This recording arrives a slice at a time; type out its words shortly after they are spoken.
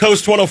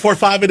Coast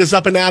 104.5, it is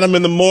Up and Adam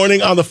in the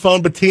morning. On the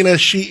phone, Bettina.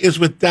 She is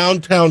with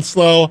Downtown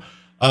SLO.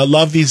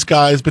 Love these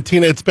guys.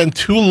 Bettina, it's been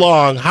too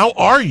long. How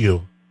are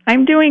you?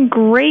 I'm doing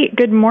great.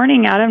 Good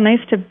morning, Adam. Nice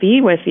to be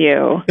with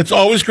you. It's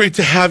always great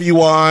to have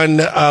you on.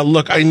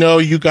 Look, I know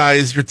you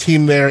guys, your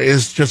team there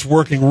is just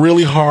working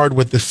really hard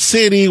with the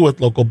city,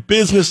 with local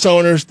business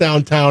owners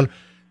downtown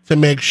to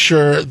make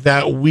sure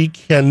that we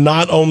can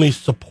not only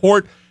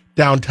support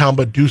downtown,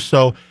 but do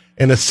so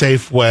in a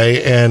safe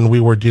way. And we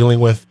were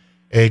dealing with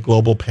a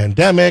global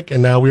pandemic,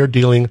 and now we are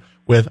dealing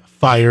with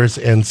fires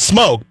and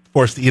smoke,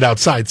 forced to eat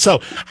outside.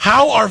 So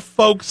how are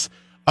folks,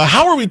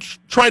 how are we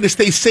trying to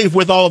stay safe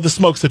with all of the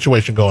smoke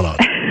situation going on?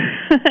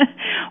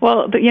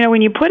 Well,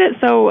 when you put it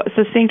so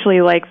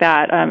succinctly like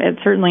that, it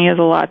certainly is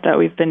a lot that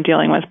we've been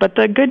dealing with. But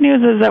the good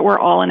news is that we're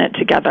all in it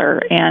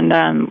together. And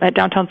at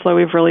Downtown SLO,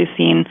 we've really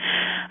seen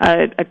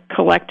a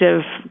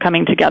collective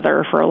coming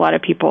together for a lot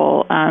of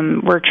people.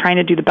 We're trying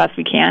to do the best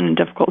we can in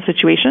difficult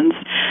situations.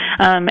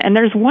 And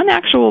there's one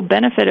actual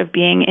benefit of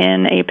being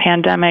in a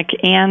pandemic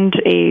and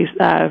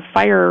a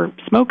fire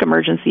smoke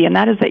emergency, and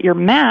that is that your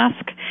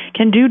mask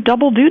can do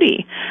double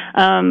duty.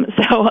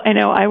 So I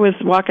know I was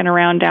walking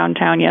around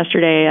downtown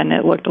yesterday, and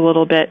it looked a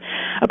little bit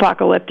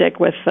apocalyptic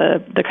with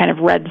the kind of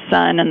red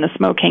sun and the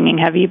smoke hanging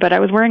heavy, but I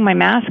was wearing my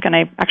mask, and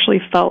I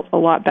actually felt a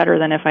lot better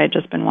than if I had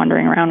just been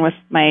wandering around with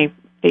my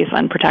face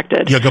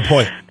unprotected. Yeah, good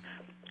point.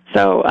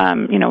 So,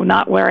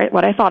 not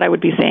what I thought I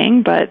would be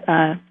saying, but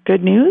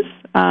good news.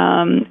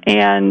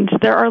 And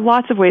there are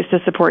lots of ways to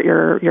support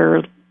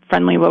your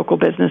friendly local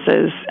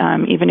businesses,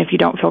 even if you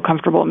don't feel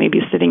comfortable maybe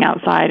sitting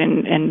outside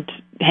and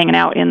hanging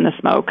out in the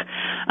smoke.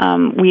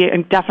 We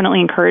definitely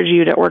encourage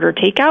you to order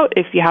takeout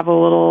if you have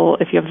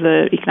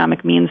the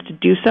economic means to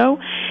do so,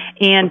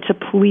 and to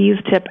please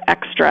tip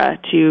extra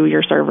to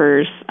your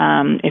servers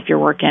if you're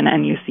working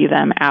and you see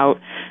them out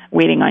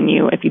waiting on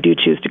you. If you do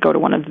choose to go to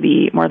one of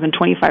the more than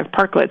 25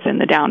 parklets in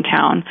the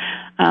downtown,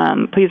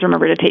 please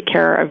remember to take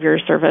care of your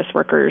service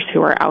workers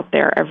who are out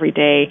there every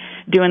day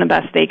doing the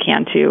best they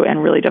can to in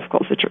a really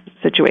difficult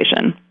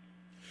situation.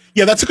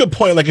 Yeah, that's a good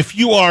point. Like, if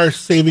you are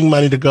saving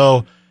money to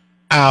go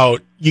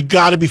out, you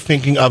got to be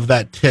thinking of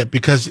that tip,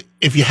 because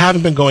if you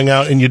haven't been going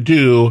out and you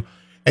do,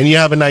 and you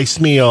have a nice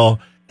meal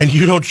and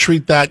you don't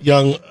treat that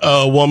young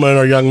woman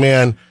or young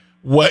man,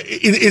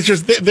 it's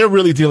just they're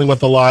really dealing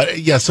with a lot.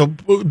 Yeah, so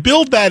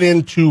build that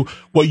into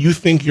what you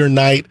think your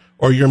night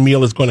or your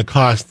meal is going to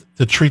cost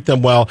to treat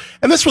them well.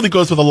 And this really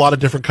goes with a lot of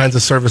different kinds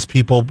of service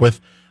people with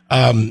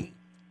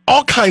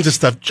all kinds of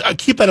stuff.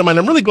 Keep that in mind.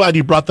 I'm really glad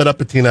you brought that up,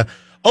 Bettina.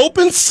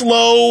 Open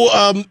SLO,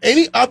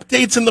 any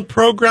updates in the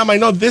program? I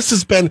know this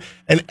has been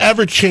an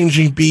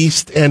ever-changing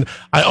beast, and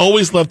I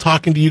always love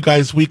talking to you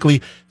guys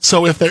weekly.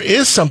 So if there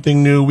is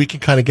something new, we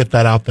can kind of get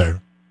that out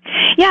there.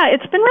 Yeah,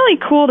 it's been really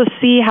cool to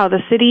see how the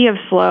city of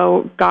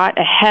SLO got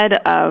ahead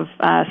of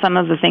some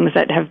of the things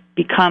that have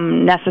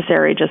become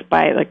necessary just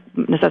by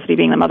necessity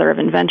being the mother of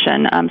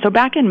invention. So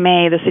back in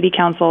May, the City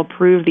Council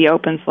approved the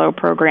Open SLO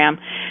program,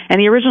 and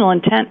the original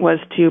intent was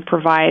to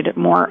provide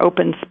more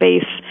open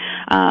space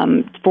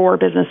for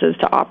businesses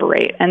to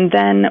operate. And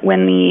then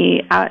when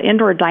the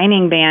indoor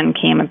dining ban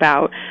came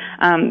about,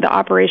 the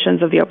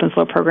operations of the Open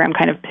SLO program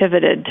kind of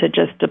pivoted to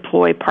just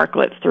deploy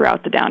parklets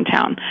throughout the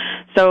downtown.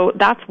 So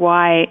that's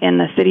why in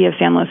the city of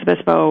San Luis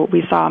Obispo,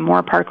 we saw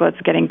more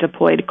parklets getting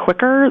deployed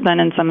quicker than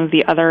in some of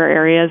the other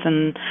areas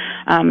in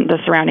the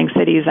surrounding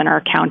cities in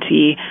our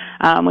county,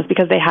 was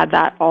because they had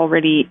that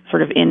already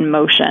sort of in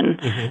motion.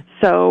 Mm-hmm.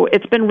 So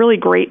it's been really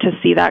great to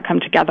see that come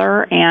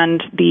together,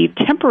 and the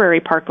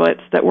temporary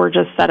parklets that were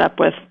just set up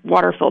with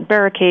water-filled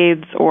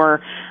barricades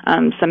or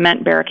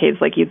cement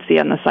barricades like you'd see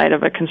on the side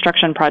of a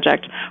construction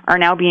project are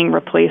now being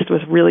replaced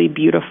with really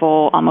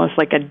beautiful, almost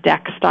like a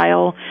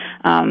deck-style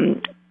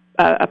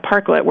a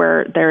parklet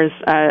where there's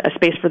a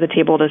space for the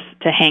table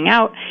to hang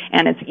out,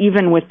 and it's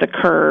even with the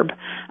curb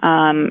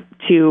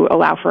to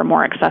allow for a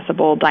more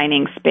accessible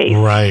dining space.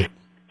 Right.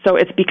 So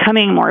it's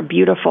becoming more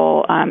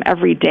beautiful.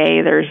 Every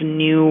day there's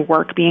new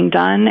work being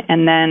done.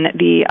 And then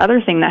the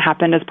other thing that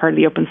happened as part of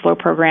the Open SLO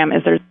program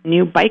is there's a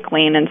new bike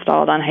lane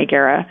installed on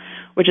Higuera,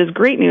 which is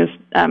great news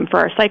for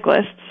our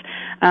cyclists.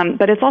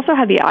 But it's also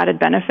had the added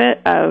benefit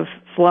of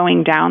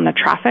slowing down the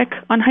traffic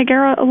on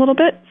Higuera a little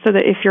bit, so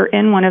that if you're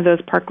in one of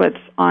those parklets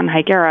on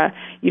Higuera,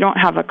 you don't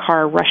have a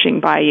car rushing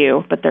by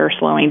you, but they're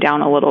slowing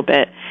down a little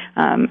bit.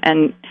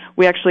 And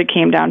we actually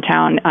came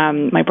downtown.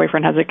 My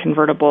boyfriend has a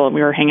convertible, and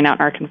we were hanging out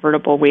in our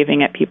convertible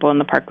waving at people in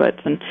the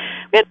parklets. And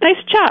we had a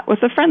nice chat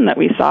with a friend that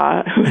we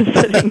saw who was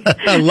sitting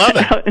I love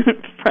it. out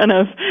in front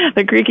of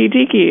the Creaky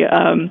Tiki.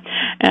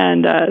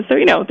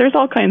 So, there's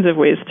all kinds of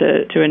ways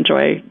to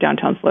enjoy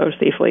Downtown SLO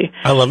safely.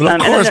 I love it.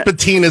 Of course,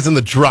 Bettina's in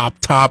the drop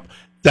top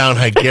down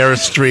Higuera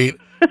Street.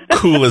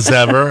 Cool as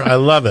ever. I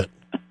love it.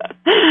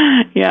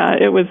 Yeah,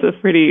 it was a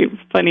pretty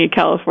funny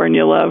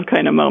California love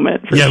kind of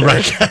moment. For sure.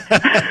 Right.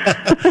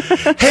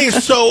 Hey,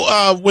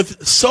 so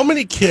with so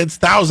many kids,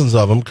 thousands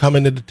of them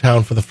coming into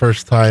town for the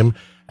first time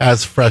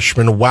as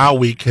freshmen, Wow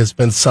Week has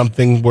been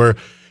something where,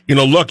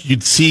 look,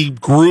 you'd see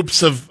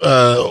groups of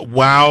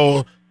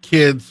Wow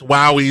kids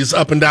WOWies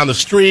up and down the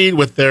street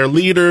with their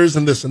leaders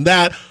and this and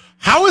that.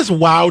 How has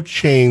WOW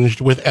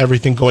changed with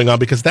everything going on?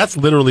 Because that's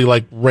literally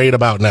like right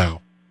about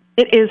now.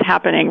 It is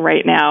happening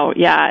right now,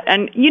 yeah.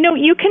 And,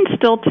 you can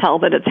still tell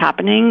that it's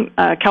happening.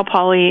 Cal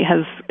Poly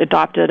has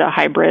adopted a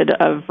hybrid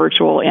of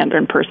virtual and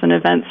in-person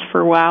events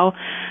for WOW.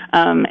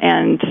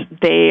 And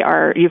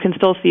you can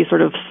still see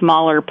sort of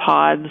smaller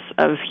pods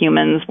of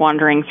humans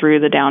wandering through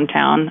the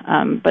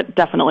downtown, but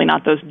definitely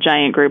not those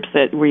giant groups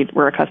that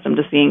we're accustomed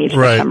to seeing each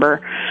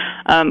September.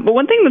 But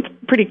one thing that's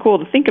pretty cool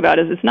to think about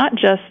is it's not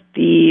just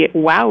the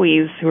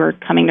WOWies who are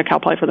coming to Cal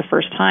Poly for the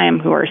first time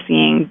who are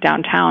seeing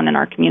downtown and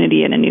our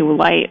community in a new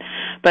light,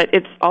 but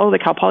it's all of the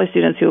Cal Poly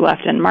students who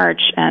left in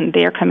March, and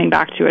they are coming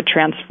back to a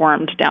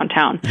transformed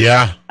downtown.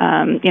 Yeah.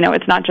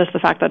 It's not just the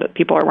fact that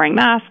people are wearing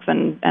masks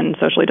and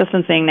socially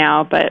distancing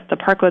now, but the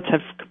parklets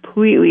have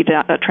completely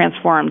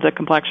transformed the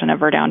complexion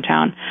of our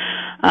downtown.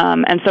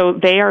 And so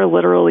they are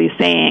literally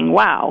saying,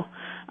 wow.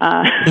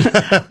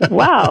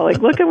 Wow,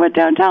 look at what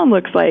downtown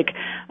looks like.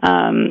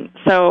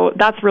 So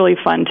that's really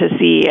fun to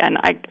see. And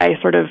I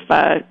sort of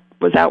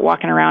was out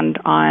walking around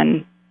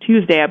on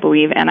Tuesday, I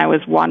believe, and I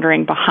was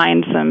wandering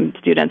behind some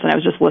students, and I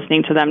was just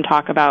listening to them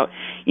talk about,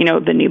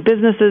 the new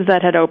businesses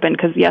that had opened,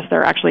 because, yes,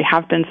 there actually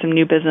have been some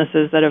new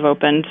businesses that have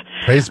opened.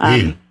 Praise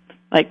be.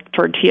 Like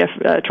Tortilla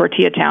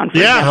Town, for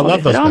example. I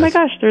love those guys. Oh my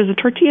gosh, there's a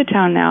Tortilla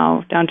Town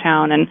now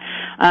downtown, and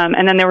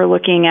then they were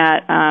looking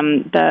at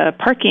the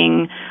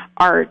parking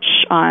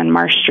arch on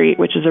Marsh Street,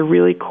 which is a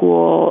really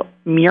cool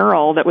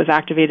mural that was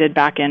activated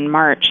back in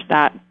March.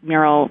 That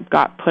mural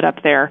got put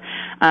up there,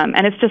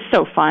 and it's just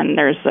so fun.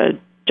 There's a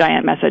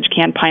giant message.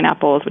 Canned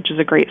Pineapples, which is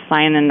a great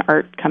sign and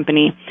art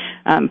company,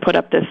 put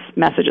up this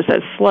message that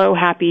says, "Slow,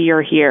 happy,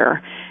 you're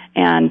here."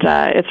 And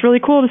it's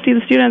really cool to see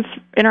the students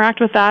interact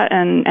with that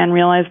and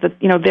realize that,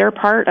 they're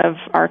part of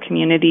our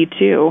community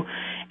too.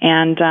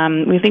 And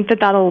we think that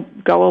that'll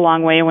go a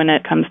long way when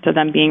it comes to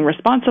them being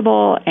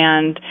responsible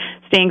and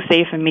staying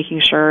safe and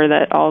making sure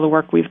that all the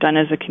work we've done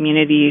as a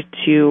community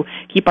to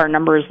keep our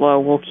numbers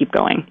low will keep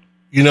going.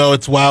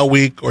 It's WOW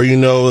Week, or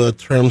the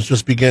term's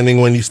just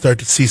beginning when you start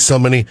to see so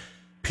many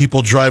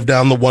people drive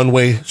down the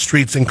one-way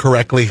streets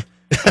incorrectly.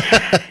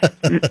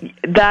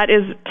 That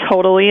is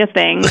totally a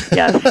thing,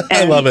 yes. And,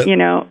 I love it.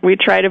 We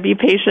try to be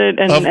patient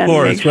and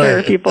make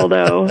sure people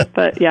know.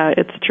 But, yeah,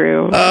 it's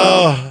true.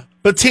 Oh,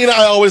 Bettina,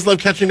 I always love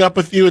catching up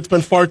with you. It's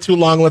been far too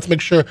long. Let's make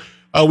sure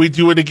we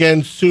do it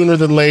again sooner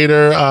than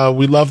later.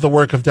 We love the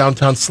work of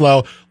Downtown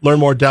SLO. Learn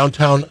more,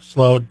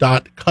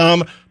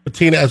 downtownslo.com.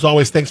 Bettina, as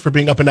always, thanks for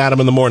being up and at 'em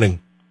in the morning.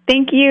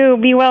 Thank you.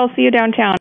 Be well. See you downtown.